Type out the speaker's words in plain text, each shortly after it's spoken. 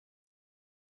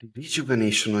The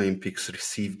Rejuvenation Olympics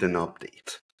received an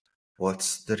update.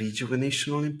 What's the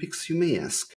Rejuvenation Olympics, you may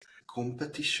ask?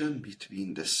 Competition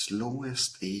between the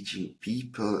slowest aging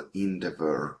people in the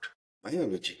world.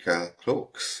 Biological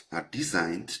clocks are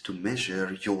designed to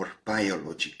measure your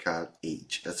biological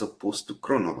age as opposed to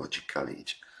chronological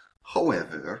age.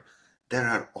 However, there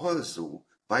are also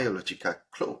biological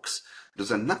clocks.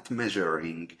 Those are not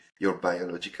measuring your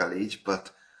biological age,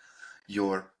 but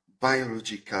your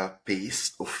biological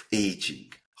pace of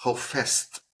aging, how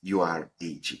fast you are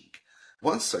aging.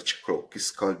 One such clock is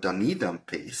called the Needham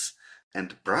pace,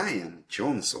 and Brian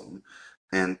Johnson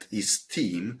and his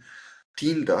team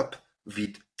teamed up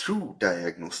with True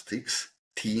Diagnostics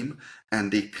team,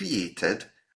 and they created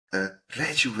a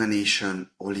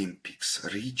Rejuvenation Olympics,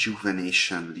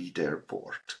 Rejuvenation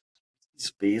Leaderboard.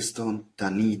 It's based on the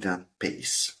Needham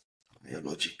pace,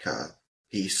 biological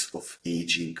pace of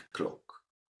aging clock.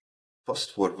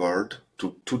 Fast forward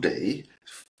to today,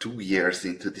 2 years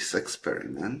into this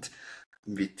experiment,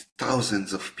 with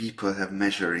thousands of people have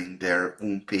measuring their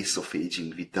own pace of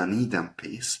aging with the Needham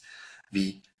pace,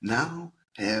 we now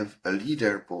have a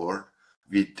leaderboard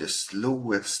with the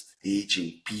slowest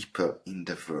aging people in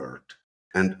the world.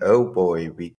 And oh boy,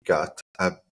 we got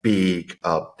a big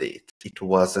update. It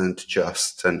wasn't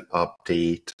just an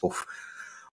update of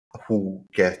who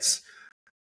gets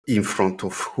in front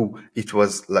of who. It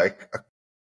was like a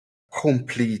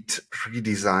complete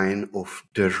redesign of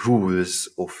the rules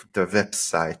of the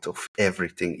website, of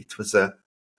everything. It was a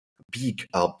big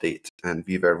update, and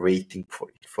we were waiting for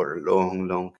it for a long,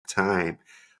 long time,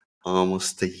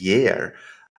 almost a year.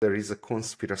 There is a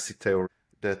conspiracy theory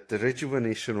that the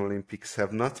Rejuvenation Olympics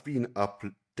have not been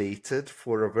updated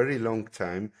for a very long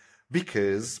time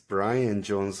because Brian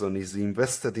Johnson is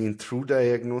invested in True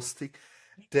Diagnostic.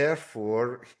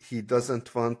 Therefore, he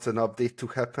doesn't want an update to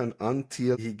happen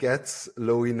until he gets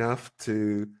low enough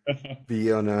to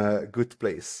be on a good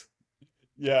place.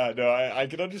 Yeah, no, I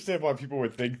can understand why people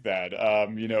would think that. I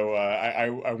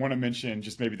want to mention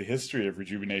just maybe the history of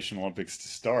Rejuvenation Olympics to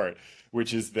start,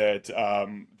 which is that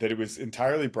that it was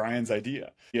entirely Brian's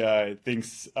idea. He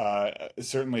thinks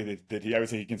certainly that I would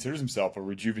say he considers himself a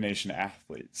rejuvenation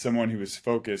athlete, someone who is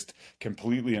focused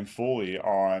completely and fully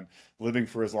on living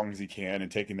for as long as he can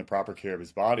and taking the proper care of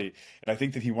his body. And I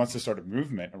think that he wants to start a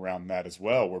movement around that as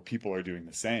well, where people are doing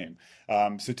the same.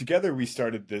 So together we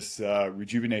started this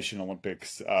Rejuvenation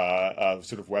Olympics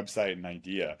sort of website and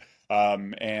idea.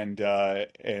 And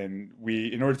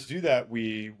we, in order to do that,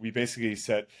 we basically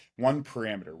set one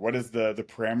parameter. What is the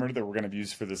parameter that we're going to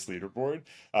use for this leaderboard?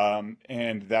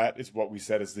 And that is what we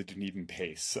set as the Dunedin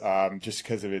pace, just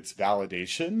because of its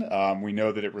validation. We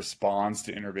know that it responds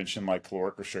to intervention like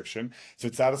caloric restriction, so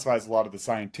it satisfies a lot of the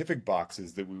scientific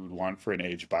boxes that we would want for an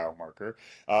age biomarker.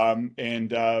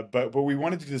 But we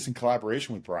wanted to do this in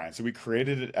collaboration with Brian, so we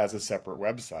created it as a separate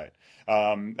website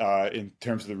in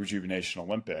terms of the Rejuvenation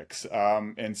Olympics.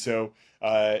 And so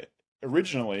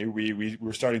originally we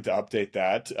were starting to update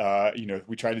that.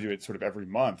 We try to do it sort of every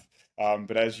month.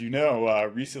 But as you know,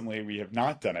 recently we have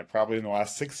not done it, probably in the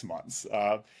last 6 months.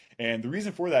 And the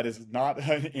reason for that is not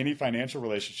any financial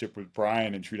relationship with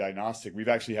Brian and True Diagnostic. We've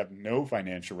actually have no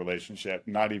financial relationship,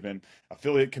 not even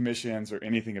affiliate commissions or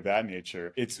anything of that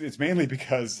nature. It's mainly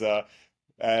because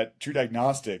at True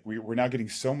Diagnostic, we're now getting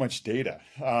so much data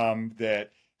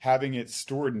that having it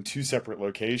stored in 2 separate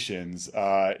locations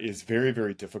is very,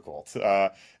 very difficult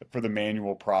for the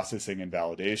manual processing and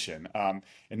validation.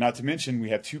 And not to mention, we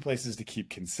have 2 places to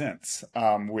keep consents,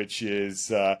 which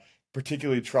is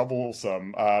particularly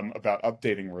troublesome about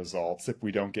updating results if we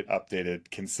don't get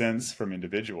updated consents from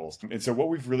individuals. And so what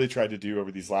we've really tried to do over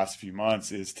these last few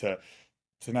months is to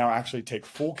now actually take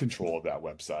full control of that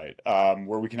website,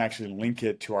 where we can actually link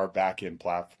it to our back-end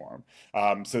platform.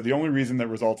 So the only reason that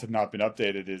results have not been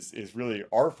updated is really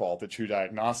our fault at True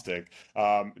Diagnostic,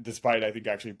 despite, I think,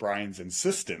 actually Brian's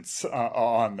insistence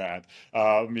on that.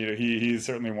 He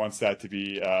certainly wants that to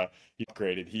be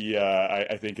upgraded. He,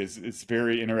 I think, is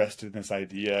very interested in this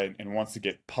idea and wants to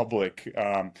get public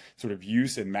sort of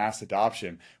use and mass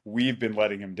adoption. We've been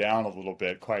letting him down a little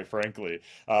bit, quite frankly.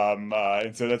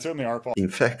 And so that's certainly our fault.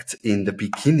 In fact, in the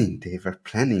beginning, they were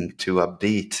planning to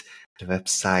update the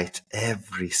website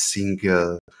every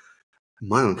single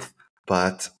month,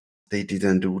 but they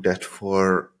didn't do that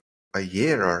for a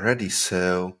year already,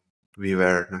 so we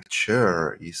were not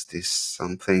sure, is this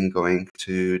something going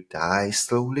to die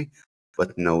slowly?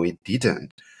 But no, it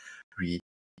didn't. We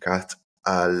got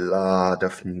a lot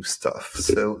of new stuff.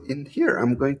 So in here,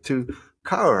 I'm going to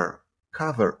cover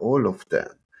all of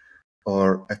them,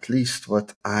 or at least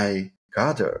what I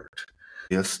gathered.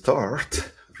 We'll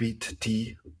start with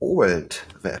the old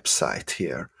website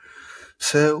here.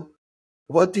 So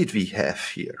what did we have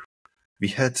here? We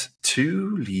had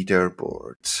 2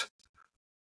 leaderboards,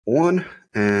 1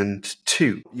 and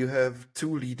 2. You have 2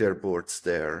 leaderboards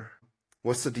there.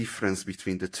 What's the difference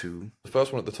between the 2? The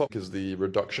first one at the top is the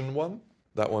reduction one.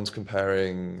 That one's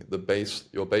comparing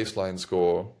your baseline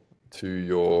score to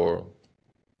your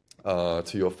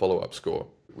follow-up score.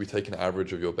 We take an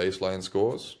average of your baseline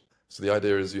scores. So the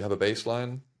idea is you have a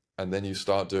baseline, and then you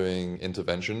start doing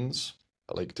interventions,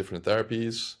 like different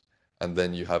therapies, and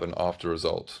then you have an after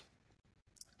result.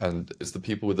 And it's the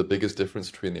people with the biggest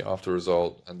difference between the after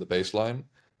result and the baseline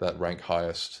that rank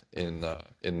highest in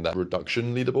that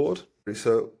reduction leaderboard.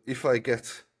 So if I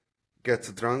get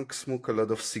drunk, smoke a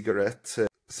lot of cigarettes,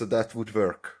 so that would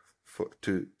work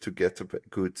to get a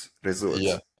good result.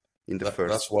 Yeah, in the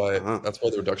first. That's why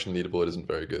the reduction leaderboard isn't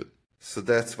very good. So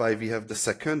that's why we have the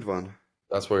second one.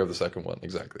 That's why we have the second one,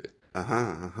 exactly.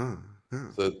 So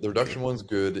the reduction one's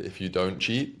good if you don't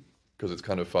cheat, because it's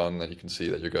kind of fun and you can see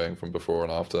that you're going from before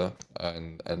and after,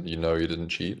 and you know you didn't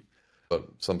cheat. But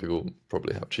some people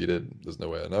probably have cheated. There's no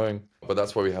way of knowing. But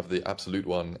that's why we have the absolute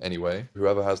one anyway.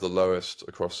 Whoever has the lowest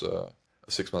across a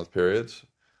 6-month period,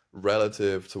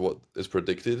 relative to what is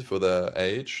predicted for their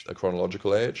age, their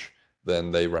chronological age,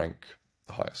 then they rank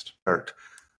the highest.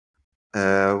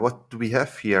 What do we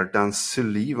have here? Dan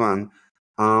Sullivan.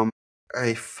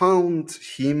 I found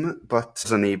him, but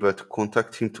was unable to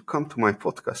contact him to come to my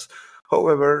podcast.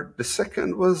 However, the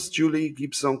second was Julie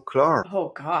Gibson Clark. Oh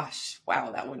gosh,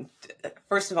 wow, that one.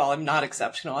 First of all, I'm not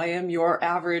exceptional. I am your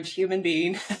average human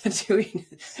being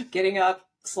getting up,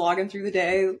 slogging through the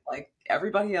day like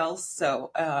everybody else.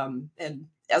 So, and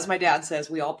as my dad says,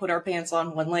 we all put our pants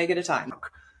on one leg at a time.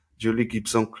 Julie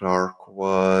Gibson Clark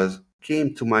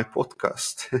came to my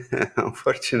podcast.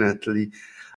 Unfortunately,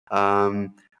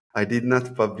 I did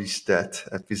not publish that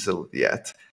episode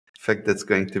yet. In fact, that's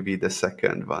going to be the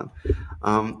second one.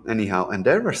 Anyhow, and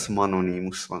there were some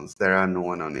anonymous ones. There are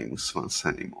no anonymous ones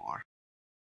anymore.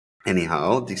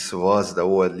 Anyhow, this was the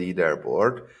old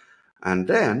leaderboard. And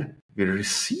then we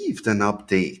received an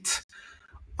update.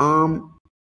 The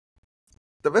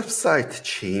website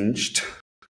changed.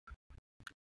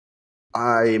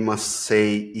 I must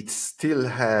say it still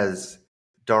has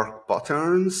dark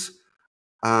patterns,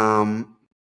 but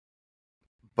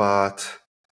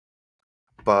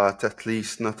at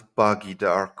least not buggy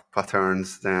dark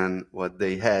patterns than what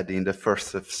they had in the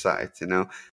first website. You know,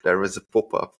 there was a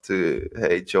pop-up to,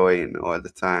 hey, join all the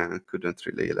time. I couldn't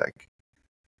really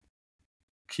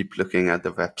keep looking at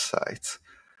the website.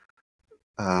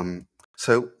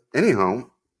 So anyhow,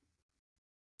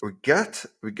 we got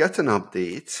an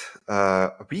update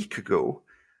a week ago,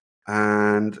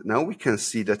 and now we can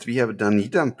see that we have the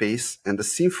Needham Pace and the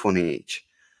SYMPHONYAge.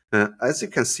 As you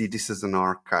can see, this is an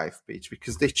archive page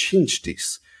because they changed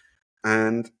this.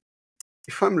 And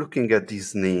if I'm looking at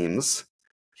these names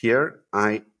here,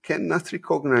 I cannot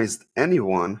recognize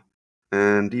anyone,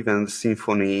 and even the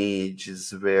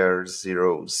SYMPHONYAge were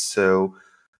zeros. So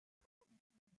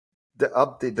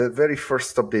the very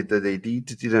first update that they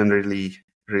didn't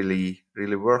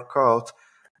really work out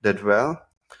that well.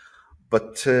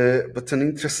 But an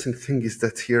interesting thing is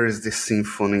that here is the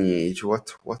SYMPHONYAge.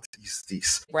 What is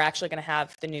this? We're actually going to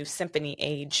have the new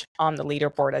SYMPHONYAge on the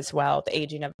leaderboard as well, the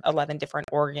aging of 11 different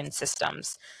organ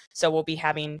systems. So we'll be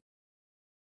having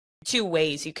 2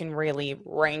 ways you can really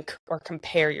rank or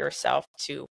compare yourself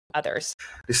to others.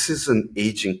 This is an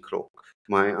aging clock.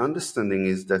 My understanding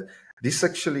is that this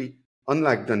actually,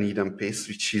 unlike the Needham Pace,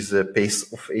 which is a pace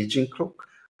of aging clock,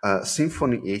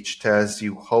 SYMPHONYAge tells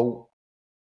you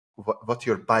what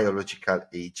your biological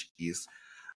age is,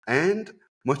 and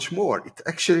much more. It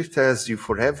actually tells you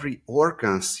for every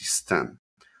organ system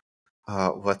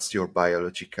what your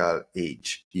biological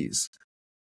age is.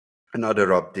 Another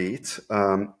update,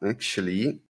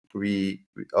 actually, we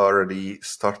already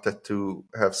started to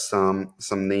have some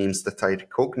names that I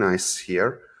recognize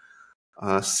here.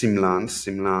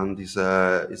 Simland is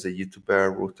a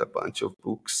YouTuber, wrote a bunch of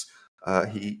books.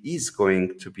 He is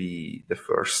going to be the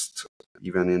first,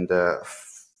 even in the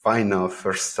final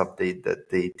first update that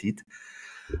they did.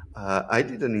 I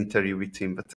did an interview with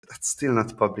him, but that's still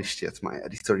not published yet. My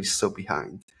editor is so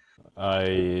behind.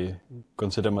 I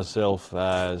consider myself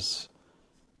as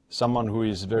someone who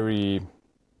is very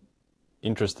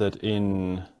interested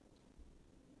in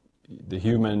the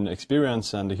human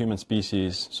experience and the human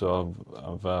species. So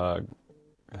I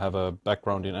have a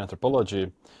background in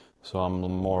anthropology. So I'm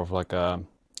more of like a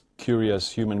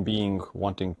curious human being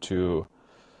wanting to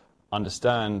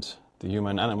understand the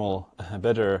human animal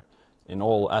better in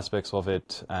all aspects of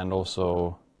it, and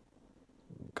also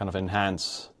kind of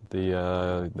enhance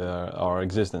our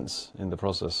existence in the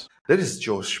process. That is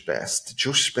Josh Best.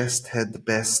 Josh Best had the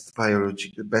best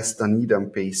Dunedin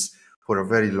pace for a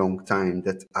very long time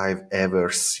that I've ever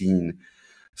seen.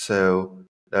 So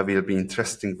that will be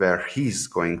interesting where he's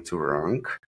going to rank,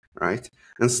 right?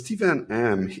 And Stephen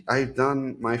M. I've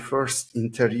done my first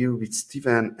interview with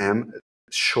Stephen M.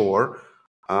 Shore.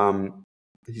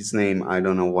 His name, I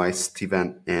don't know why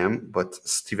Stephen M., but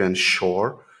Stephen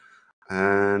Shore.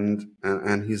 And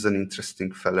he's an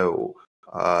interesting fellow.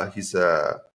 He's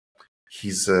a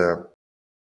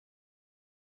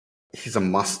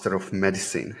master of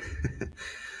medicine.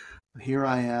 Here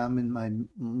I am in my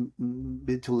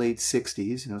mid to late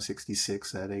 60s,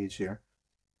 66, that age here.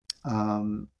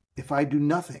 If I do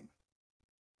nothing,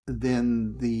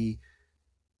 then the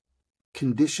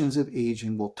conditions of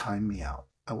aging will time me out.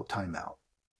 I will time out.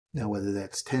 Now, whether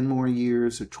that's 10 more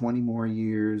years or 20 more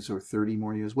years or 30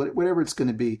 more years, whatever it's going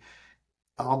to be,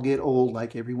 I'll get old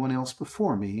like everyone else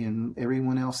before me and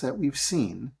everyone else that we've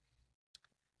seen.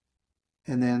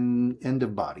 And then end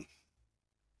of body.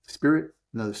 Spirit,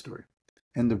 another story.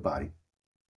 End of body.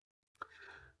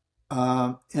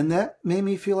 And that made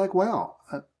me feel like, wow,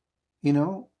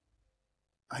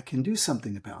 I can do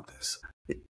something about this.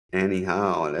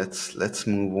 Anyhow, let's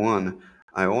move on.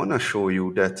 I want to show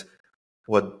you that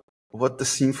what the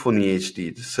SYMPHONYAge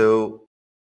did. So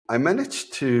I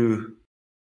managed to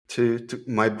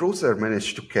my browser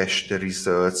managed to cache the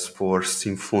results for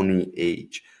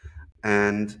SYMPHONYAge,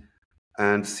 and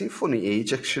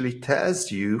SYMPHONYAge actually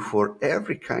tells you for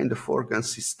every kind of organ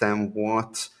system where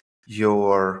you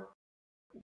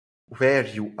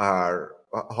are,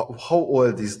 how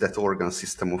old is that organ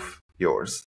system of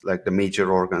yours, like the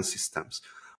major organ systems: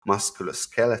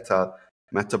 musculoskeletal,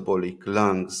 metabolic,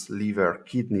 lungs, liver,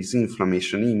 kidneys,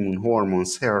 inflammation, immune,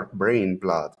 hormones, hair, brain,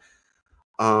 blood.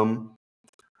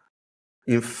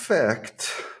 In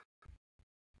fact,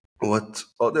 what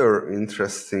other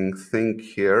interesting thing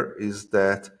here is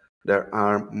that there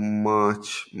are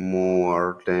much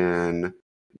more than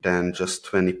just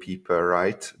 20 people,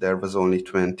 right? There was only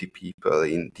 20 people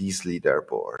in these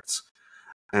leaderboards.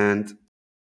 And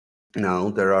now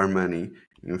there are many.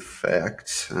 In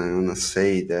fact, I want to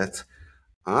say that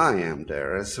I am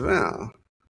there as well.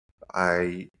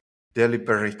 I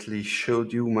deliberately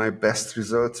showed you my best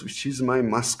results, which is my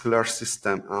muscular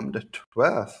system. I'm the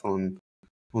 12th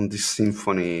on this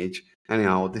SYMPHONYAge.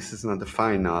 Anyhow, this is not the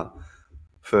final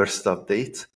first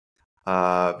update.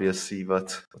 We'll see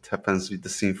what happens with the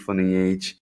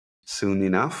SYMPHONYAge soon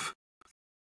enough.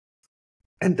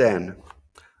 And then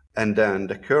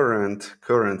the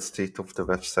current state of the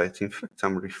website. In fact,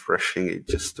 I'm refreshing it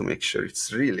just to make sure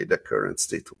it's really the current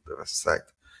state of the website.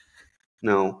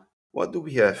 Now, what do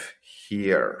we have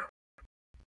here?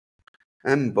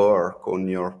 Embark on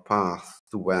your path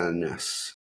to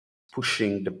wellness,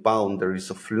 pushing the boundaries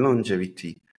of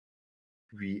longevity.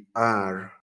 We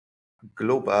are a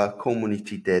global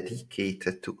community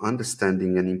dedicated to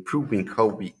understanding and improving how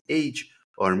we age.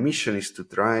 Our mission is to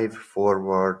drive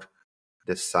forward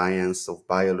the science of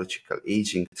biological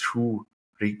aging through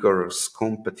rigorous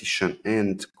competition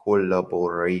and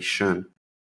collaboration.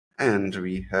 And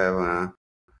we have a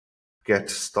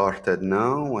get started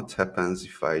now. What happens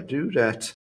if I do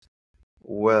that?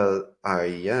 Well, I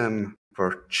am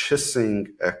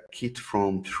purchasing a kit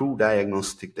from True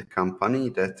Diagnostic, the company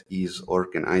that is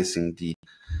organizing the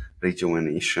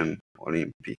Rejuvenation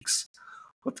Olympics.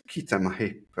 What kit am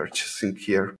I purchasing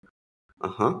here?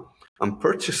 I'm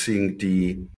purchasing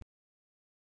the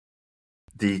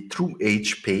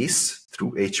TrueAge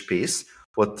Pace.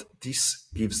 What this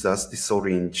gives us, this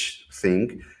orange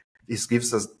thing, this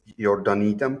gives us your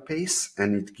Dunedin pace,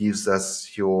 and it gives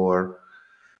us your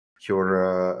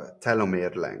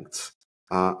telomere length.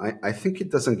 I think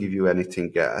it doesn't give you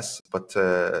anything else, but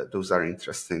those are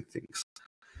interesting things.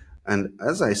 And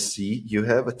as I see, you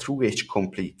have a TrueAge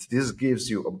Complete. This gives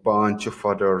you a bunch of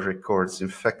other records. In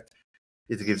fact,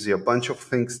 it gives you a bunch of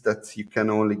things that you can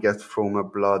only get from a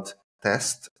blood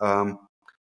test.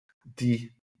 The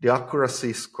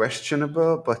accuracy is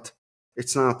questionable, but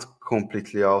it's not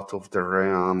completely out of the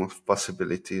realm of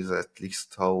possibilities, at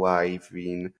least how I've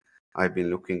been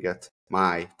looking at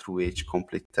my TrueAge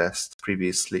Complete test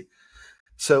previously.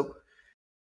 So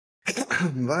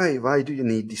why do you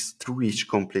need this TrueAge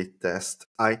Complete test?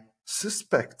 I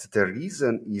suspect the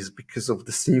reason is because of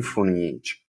the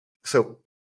SYMPHONYAge. So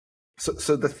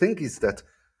the thing is that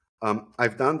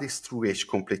I've done this TrueAge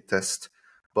Complete test,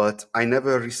 but I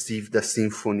never received the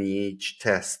SYMPHONYAge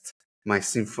test, my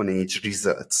SYMPHONYAge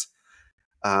results.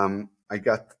 I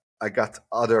got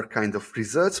other kind of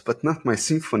results, but not my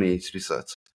SYMPHONYAge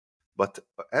results. But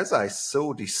as I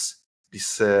saw this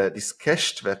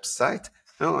cached website,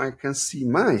 now I can see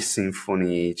my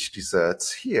SYMPHONYAge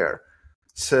results here.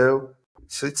 So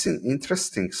it's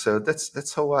interesting. So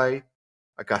that's how I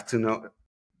got to know.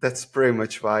 That's pretty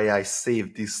much why I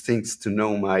saved these things, to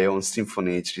know my own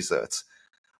SYMPHONYAge results.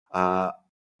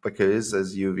 Because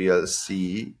as you will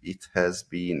see, it has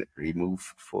been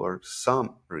removed for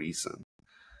some reason.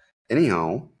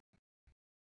 Anyhow,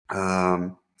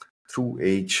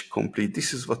 TrueAge complete.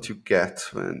 This is what you get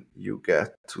when you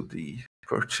get to the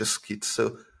purchase kit.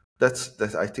 So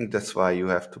that I think that's why you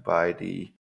have to buy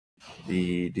the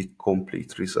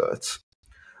complete results.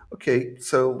 Okay,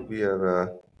 so we have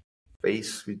a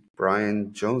face with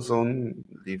Brian Johnson,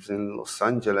 lives in Los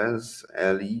Angeles.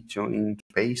 Ellie joined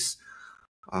Pace.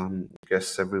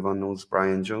 Guess everyone knows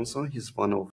Brian Johnson. He's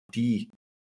one of the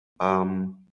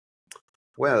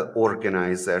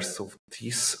organizers of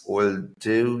this,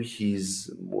 although he's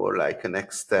more like an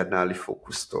externally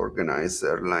focused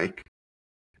organizer, like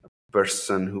a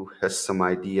person who has some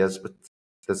ideas but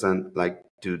doesn't like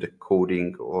do the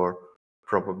coding, or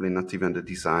probably not even the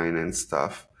design and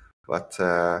stuff. But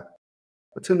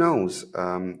who knows?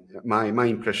 My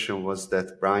impression was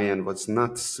that Brian was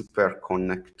not super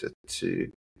connected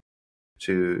to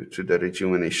the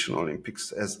Rejuvenation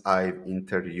Olympics, as I've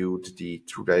interviewed the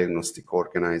True Diagnostic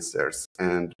organizers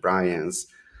and Brian's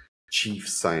chief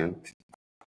scientist,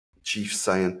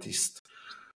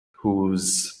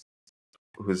 who's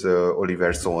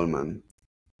Oliver Zollman.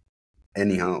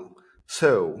 Anyhow,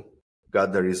 so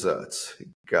got the results.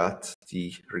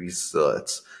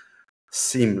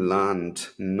 Siim Land,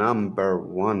 number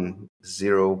 1,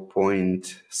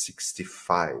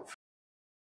 0.65.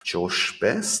 Josh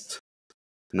Best,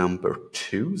 number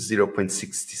 2,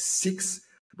 0.66.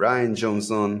 Brian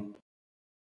Johnson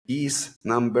is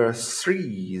number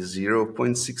 3,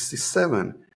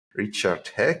 0.67. Richard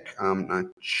Heck, I'm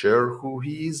not sure who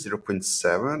he is,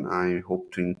 0.7. I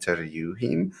hope to interview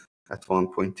him at one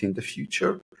point in the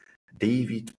future.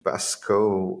 David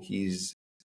Pascoe, he's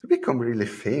become really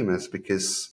famous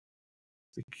because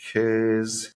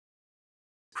he's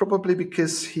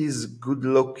good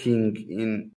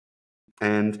looking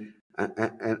and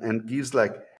gives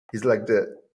he's like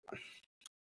the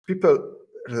people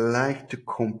like to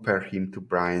compare him to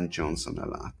Brian Johnson a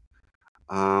lot.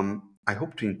 I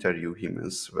hope to interview him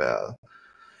as well.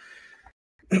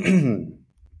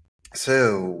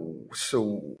 So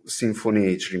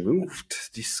SYMPHONYAge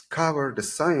removed. Discover the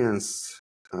science.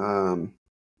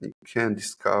 You can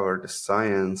discover the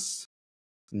science.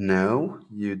 No,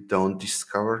 you don't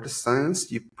discover the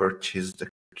science. You purchase the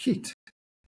kit.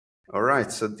 All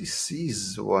right, so this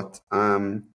is what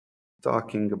I'm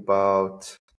talking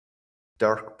about.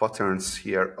 Dark patterns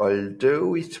here,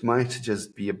 although it might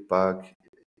just be a bug.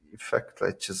 In fact,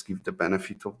 let's just give the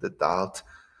benefit of the doubt.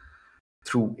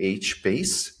 TrueAge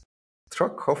pace.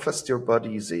 Track how fast your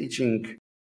body is aging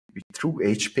with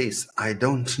TrueAge pace. I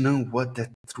don't know what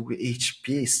that TrueAge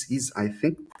pace is. I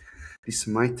think this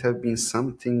might have been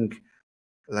something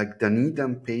like the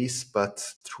Needham pace,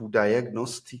 but True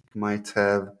Diagnostic might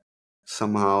have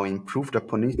somehow improved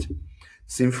upon it.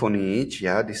 SYMPHONYAge,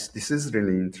 yeah, this is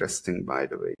really interesting, by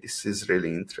the way. This is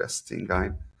really interesting.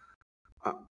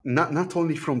 Not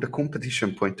only from the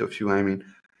competition point of view. I mean,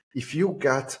 if you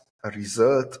got a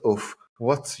result of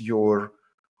how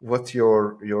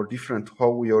your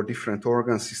different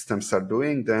organ systems are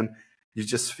doing, then you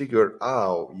just figure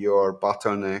out your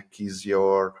bottleneck is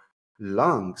your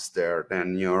lungs there.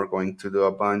 Then you're going to do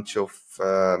a bunch of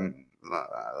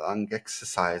lung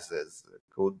exercises,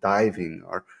 go diving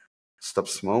or stop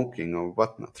smoking or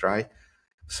whatnot, right?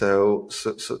 So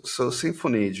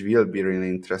SYMPHONYAge will be really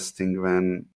interesting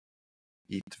when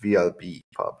it will be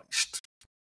published.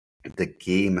 The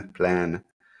game plan.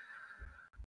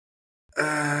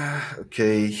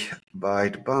 Okay, buy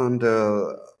the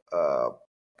bundle,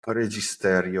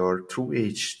 register your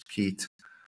TrueAge kit,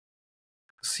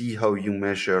 see how you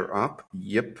measure up.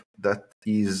 Yep, that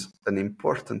is an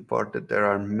important part, that there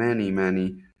are many,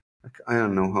 like, I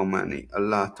don't know how many, a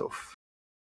lot of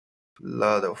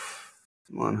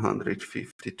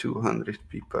 150, 200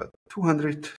 people,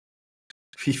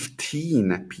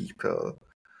 215 people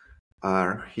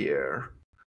are here.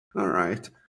 All right.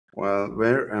 Well,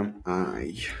 where am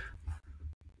I?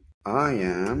 I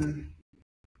am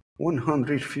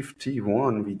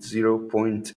 151 with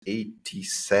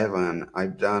 0.87.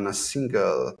 I've done a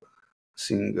single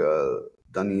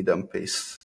Dunedin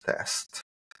pace test,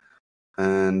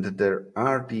 and there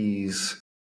are these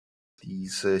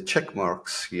check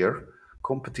marks here.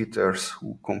 competitors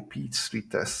who compete 3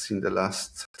 tests in the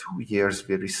last 2 years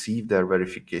will receive their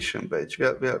verification badge.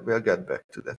 We'll get back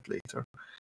to that later.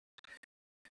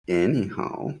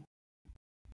 Anyhow,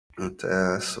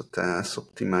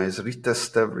 optimize,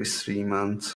 retest every 3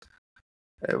 months.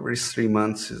 Every 3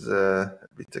 months is a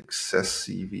bit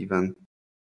excessive even.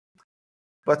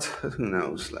 But who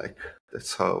knows, like,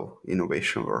 that's how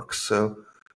innovation works. So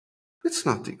it's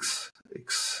not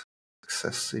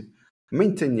excessive.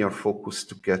 Maintain your focus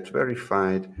to get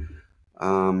verified.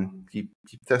 Keep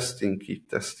testing,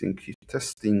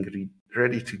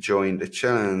 ready to join the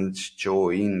challenge,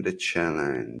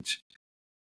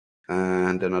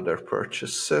 and another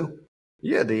purchase. So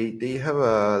yeah, they have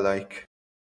a like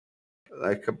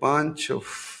a bunch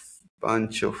of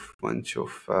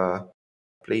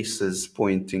places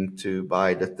pointing to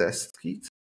buy the test kit,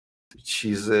 which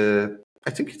is I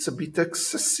think it's a bit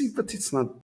excessive, but it's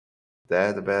not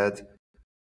that bad.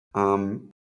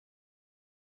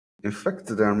 In fact,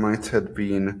 there might have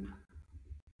been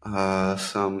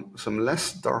some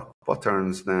less dark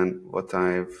patterns than what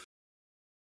I've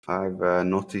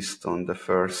noticed on the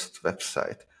first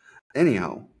website.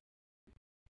 Anyhow,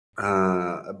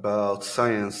 about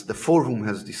science, the forum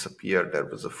has disappeared. There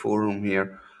was a forum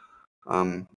here.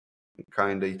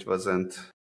 Kinda, it wasn't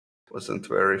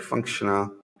very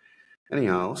functional.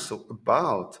 Anyhow, so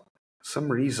about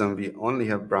some reason we only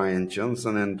have Brian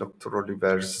Johnson and Dr.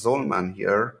 Oliver Zollman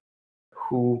here,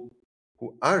 who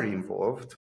are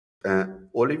involved.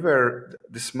 Oliver,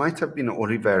 this might have been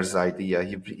Oliver's idea.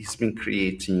 He's been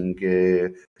creating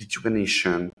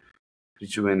rejuvenation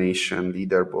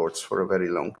leaderboards for a very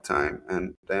long time,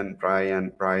 and then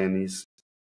Brian is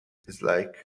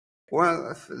like,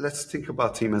 well, let's think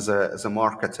about him as a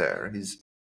marketer. He's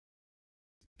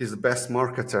the best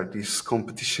marketer this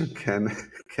competition can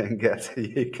get.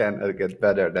 He cannot get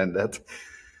better than that.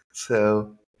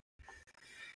 So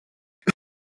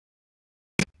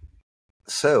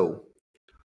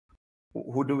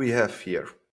who do we have here?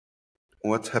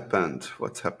 What happened?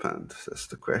 That's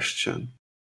the question.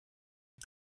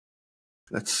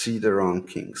 Let's see the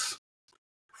rankings.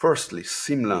 Firstly,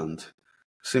 Simland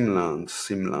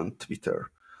Twitter.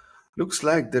 Looks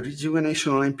like the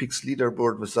Rejuvenation Olympics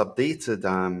leaderboard was updated.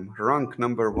 I'm ranked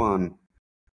number 1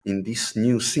 in this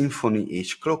new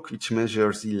SYMPHONYAge clock, which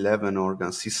measures 11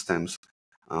 organ systems.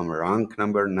 I'm ranked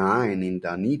number 9 in the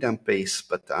Dunedin pace,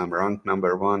 but I'm ranked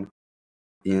number 1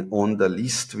 on the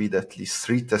list with at least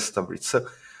 3 test average. So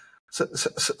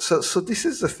this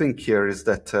is the thing here, is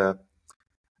that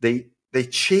they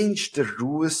changed the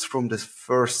rules from the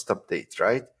first update,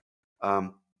 right?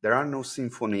 There are no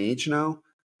SYMPHONYAge now,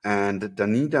 and the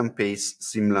Dunedin pace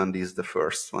Simland is the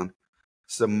first one.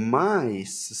 So my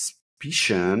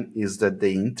suspicion is that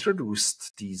they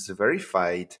introduced these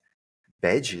verified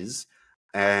badges,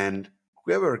 and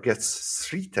whoever gets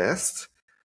 3 tests,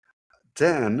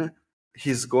 then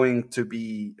he's going to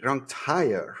be ranked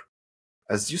higher.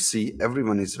 As you see,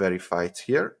 everyone is verified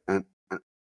here, and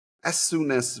as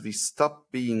soon as we stop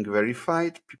being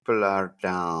verified, people are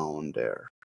down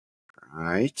there,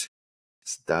 right?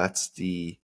 So that's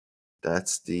the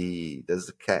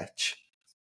catch.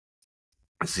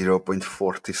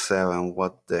 0.47.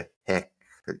 What the heck?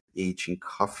 Aging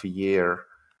half a year.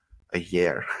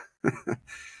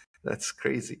 That's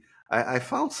crazy. I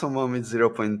found someone with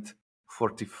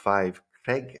 0.45.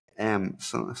 Craig M.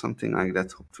 Something like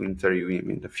that. Hope to interview him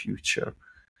in the future.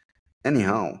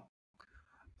 Anyhow,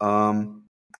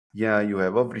 yeah, you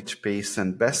have average pace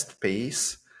and best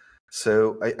pace.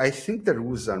 So I think the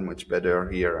rules are much better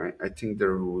here. I think the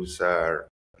rules are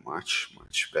much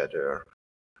better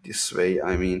this way.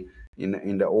 I mean,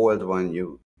 in the old one,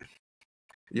 you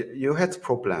had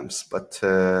problems, but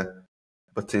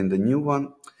in the new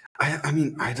one, I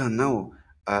mean, I don't know.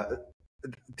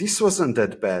 This wasn't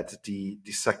that bad. The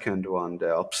second one,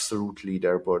 the absolute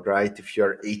leaderboard, right? If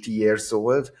you're 80 years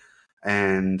old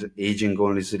and aging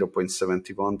only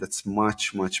 0.71, that's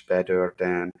much better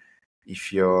than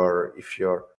if you're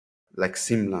like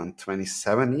Simland,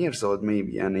 27 years old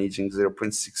maybe, and aging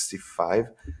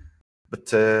 0.65.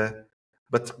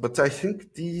 But I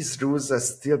think these rules are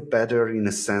still better in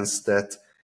a sense that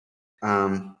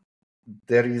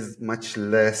there is much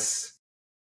less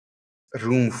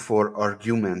room for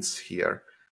arguments here.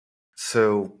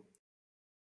 So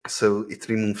it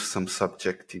removes some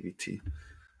subjectivity.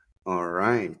 All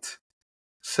right.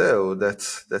 So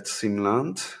that's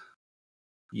Simland.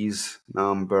 Is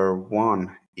number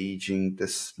 1, aging the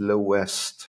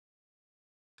slowest.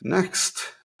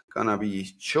 Next, gonna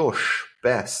be Josh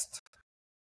Best.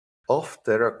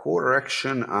 After a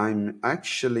correction, I'm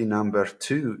actually number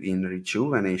 2 in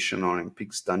Rejuvenation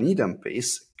Olympics Dunedin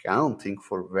pace, counting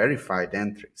for verified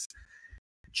entries,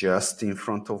 just in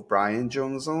front of Brian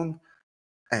Johnson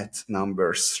at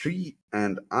number 3,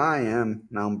 and I am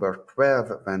number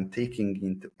 12 when taking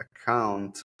into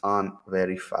account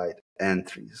unverified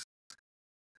entries.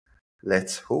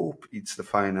 Let's hope it's the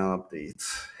final update.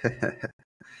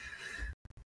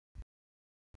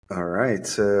 Alright,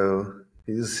 so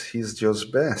he's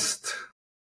just best.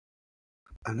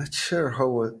 I'm not sure how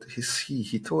old is he.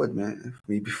 He told me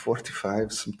maybe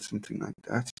 45, something like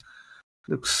that.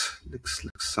 Looks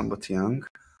somewhat young.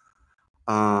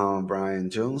 Brian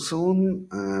Johnson,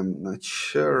 I'm not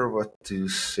sure what to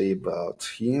say about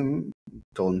him.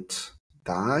 Don't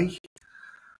die.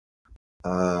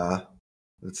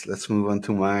 Let's move on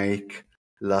to Mike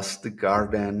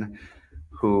Lustgarten,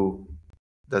 who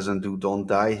doesn't do don't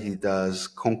die, he does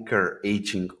conquer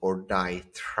aging or die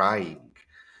trying.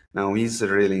 Now he's a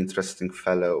really interesting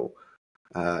fellow.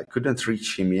 I couldn't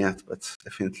reach him yet, but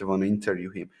definitely want to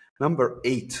interview him. Number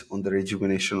 8 on the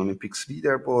Rejuvenation Olympics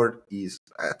leaderboard. Is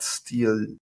that still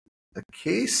the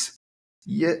case?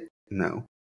 Yeah, no.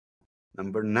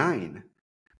 Number 9.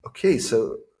 Okay,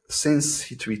 so since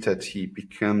he tweeted, he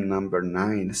became number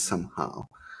 9 somehow.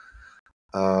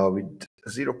 With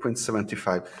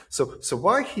 0.75. So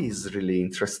why he's really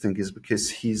interesting is because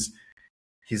he's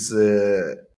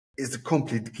a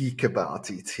complete geek about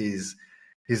it. He's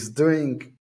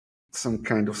doing some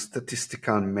kind of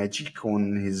statistical magic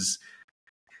on his.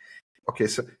 Okay,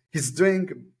 so he's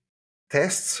doing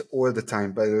tests all the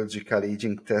time, biological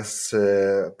aging tests,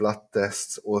 blood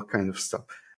tests, all kind of stuff,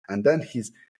 and then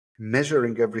he's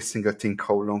measuring every single thing,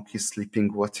 how long he's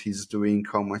sleeping, what he's doing,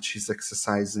 how much he's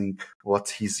exercising, what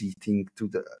he's eating to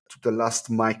the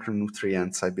last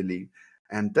micronutrients, I believe.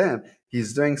 And then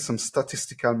he's doing some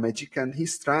statistical magic, and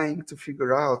he's trying to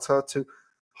figure out how to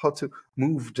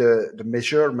move the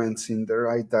measurements in the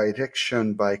right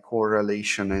direction by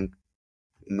correlation and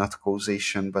not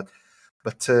causation, but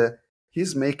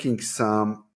he's making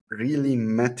some really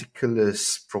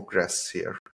meticulous progress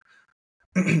here.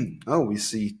 Oh, we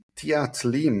see Tiat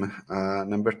Lim,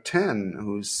 number 10,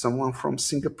 who's someone from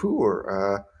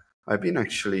Singapore. I've been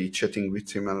actually chatting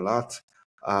with him a lot.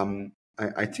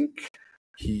 I think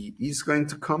he is going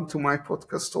to come to my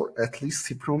podcast, or at least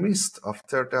he promised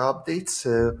after the update.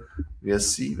 So we'll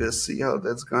see how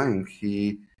that's going.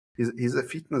 He's a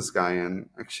fitness guy, and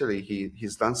actually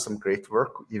he's done some great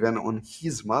work even on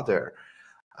his mother.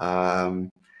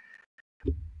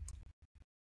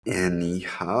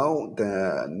 Anyhow,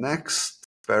 the next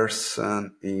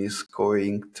person is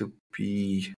going to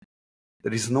be.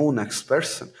 There is no next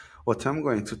person. What I'm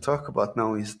going to talk about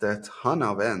now is that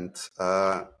Hannah went,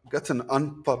 got an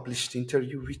unpublished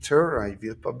interview with her. I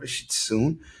will publish it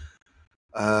soon.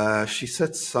 She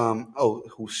said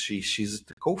who's she? She's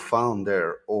the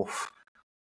co-founder of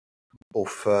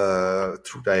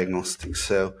True Diagnostics.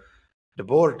 So the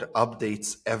board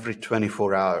updates every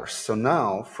 24 hours. So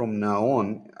now, from now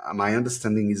on, my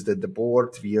understanding is that the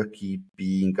board will keep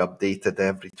being updated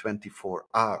every 24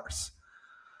 hours.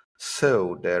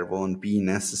 So there won't be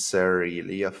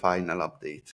necessarily a final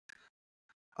update.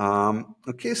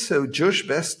 Okay, so Josh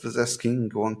Best was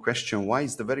asking one question: why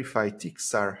is the verified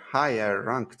ticks are higher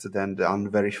ranked than the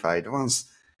unverified ones?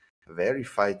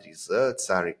 Verified results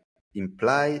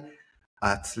imply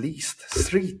at least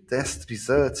 3 test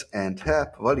results and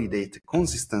help validate the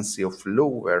consistency of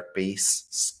lower pace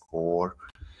score.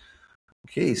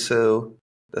 Okay, so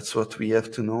that's what we have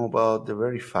to know about the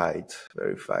verified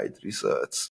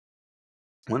results.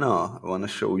 I wanna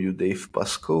show you Dave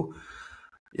Pasco.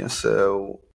 Yeah,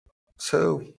 so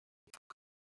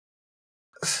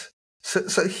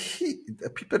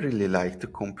people really like to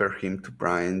compare him to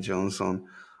Brian Johnson.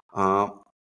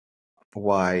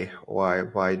 Why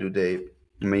do they?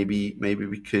 Maybe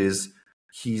because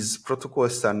his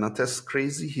protocols are not as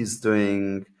crazy. He's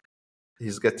getting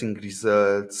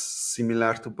results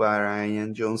similar to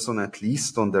Brian Johnson, at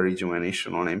least on the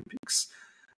Rejuvenation Olympics,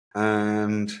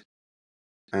 and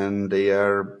they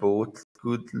are both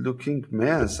good-looking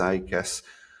males, I guess.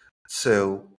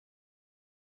 So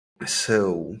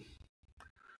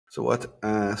what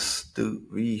else do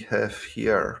we have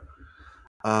here?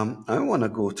 I want to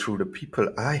go through the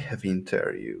people I have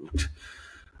interviewed.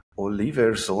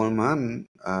 Oliver Zollman,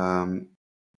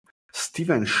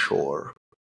 Stephen Shore.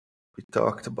 We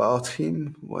talked about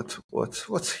him.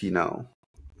 What's he now?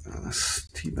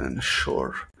 Stephen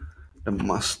Shore, the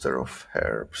master of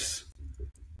herbs.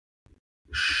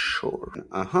 Shore.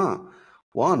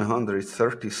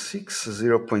 136,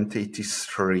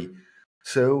 0.83.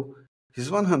 So He's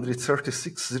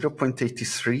 136,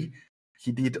 0.83.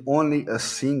 He did only a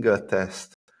single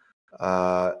test.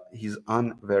 He's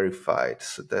unverified,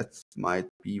 so that might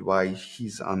be why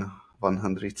he's on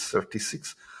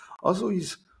 136. Also,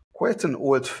 he's quite an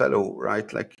old fellow,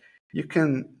 right? Like you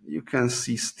can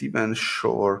see Stephen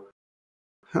Shore.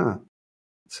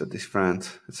 It's a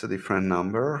different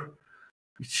number,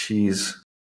 which is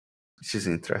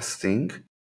interesting.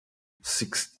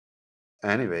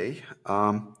 Anyway,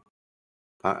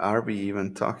 are we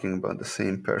even talking about the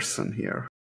same person here?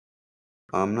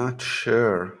 I'm not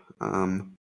sure.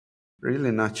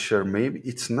 Really not sure. Maybe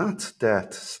it's not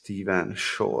that Stephen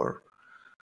Shore.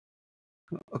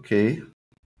 Okay.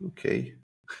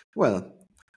 Well,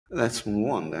 let's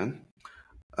move on then.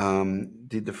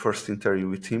 Did the first interview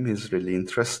with him. He's really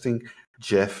interesting.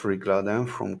 Jeffrey Gladden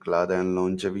from Gladden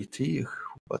Longevity.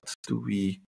 What do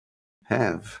we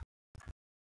have?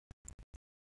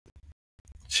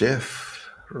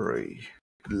 Jeffrey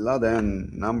Gladden,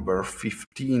 number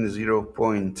 15,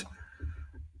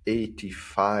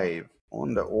 0.85.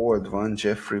 On the old one,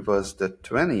 Jeffrey was the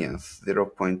 20th,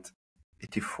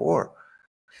 0.84.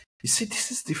 You see, this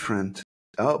is different.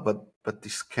 Oh, but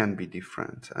this can be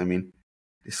different. I mean,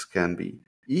 this can be.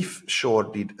 If Shore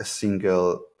did a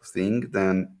single thing,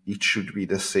 then it should be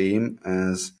the same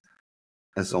as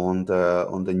on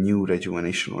the new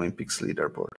Rejuvenation Olympics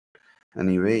leaderboard.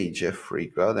 Anyway, Jeffrey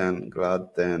Gladden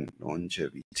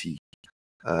Longevity,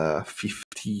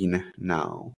 15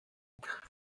 now.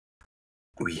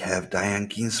 We have Diane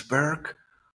Ginsberg.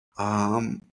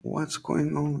 What's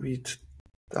going on with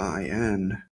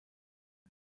Diane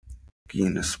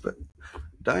Ginsberg?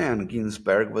 Diane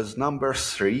Ginsberg was number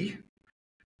 3,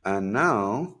 and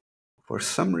now, for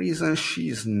some reason,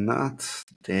 she's not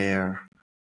there.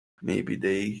 Maybe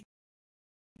they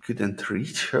couldn't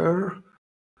reach her.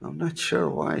 I'm not sure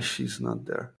why she's not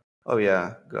there. Oh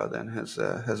yeah, Gladden has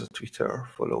a Twitter.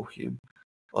 Follow him.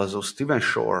 Also, Stephen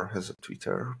Shore has a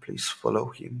Twitter. Please follow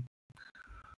him.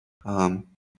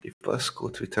 If Pasco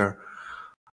Twitter.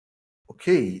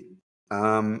 Okay.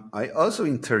 I also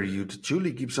interviewed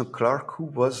Julie Gibson-Clark, who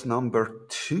was number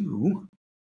 2.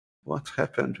 What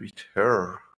happened with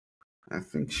her? I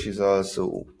think she's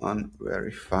also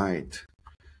unverified.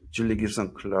 Julie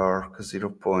Gibson-Clark,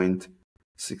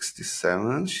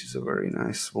 0.67. She's a very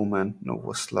nice woman,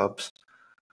 Novoslavs.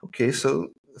 Okay,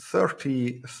 so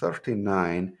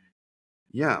 39.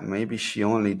 Yeah, maybe she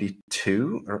only did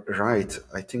 2. Right,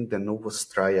 I think the Novos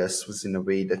Trias was in a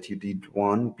way that you did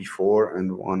 1 before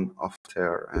and 1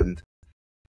 after, and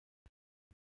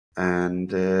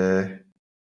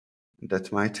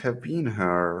that might have been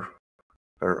her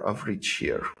average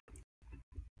here.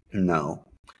 Now,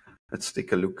 let's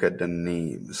take a look at the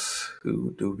names.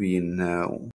 Who do we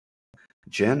know?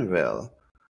 Janwell.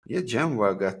 Yeah,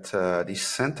 Janwell got a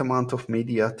decent amount of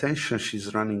media attention.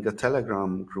 She's running a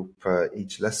Telegram group,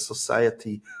 Ageless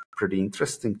Society. Pretty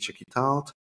interesting. Check it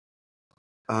out.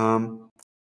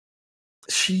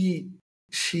 She's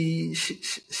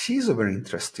a very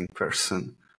interesting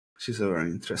person.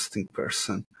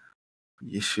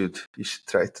 You should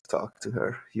try to talk to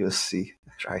her. You'll see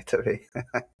right away.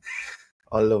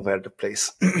 All over the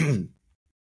place.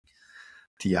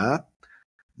 Tia,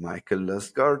 Michael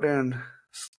Lustgarten,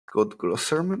 Scott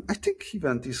Glosserman. I think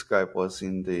even this guy was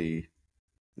in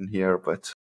here,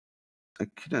 but I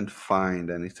couldn't find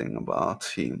anything about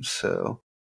him, so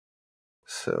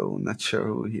not sure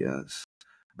who he is.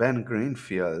 Ben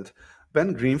Greenfield.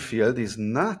 Ben Greenfield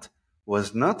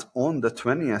was not on the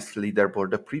 20th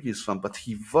leaderboard, the previous one, but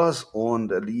he was on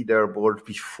the leaderboard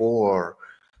before.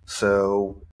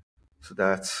 So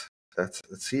that's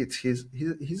it. He's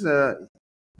a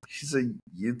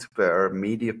YouTuber,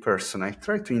 media person. I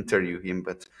tried to interview him,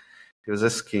 but he was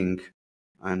asking,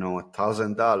 I know,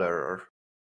 $1,000 or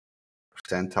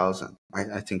 10,000.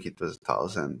 I think it was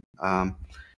 1,000. It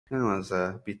was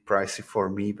a bit pricey for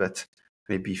me, but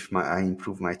maybe if I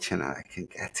improve my channel, I can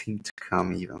get him to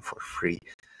come even for free.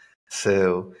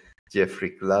 So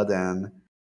Jeffrey Gladden.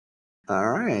 All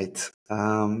right.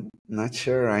 Not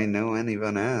sure I know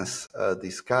anyone else.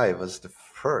 This guy was the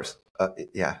first.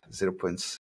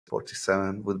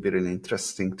 0.47 would be really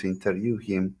interesting to interview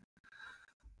him.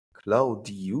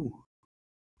 Claudio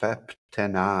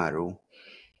Peptenaro.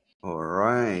 All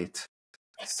right.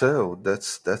 So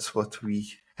that's what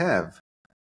we have.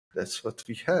 This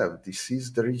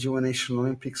is the Rejuvenation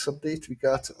Olympics update. We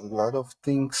got a lot of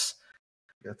things.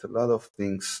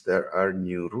 There are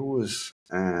new rules,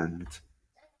 and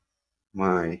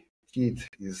my kid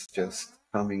is just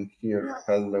coming here.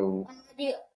 Hello.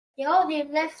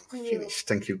 Finished.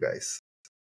 Thank you, guys.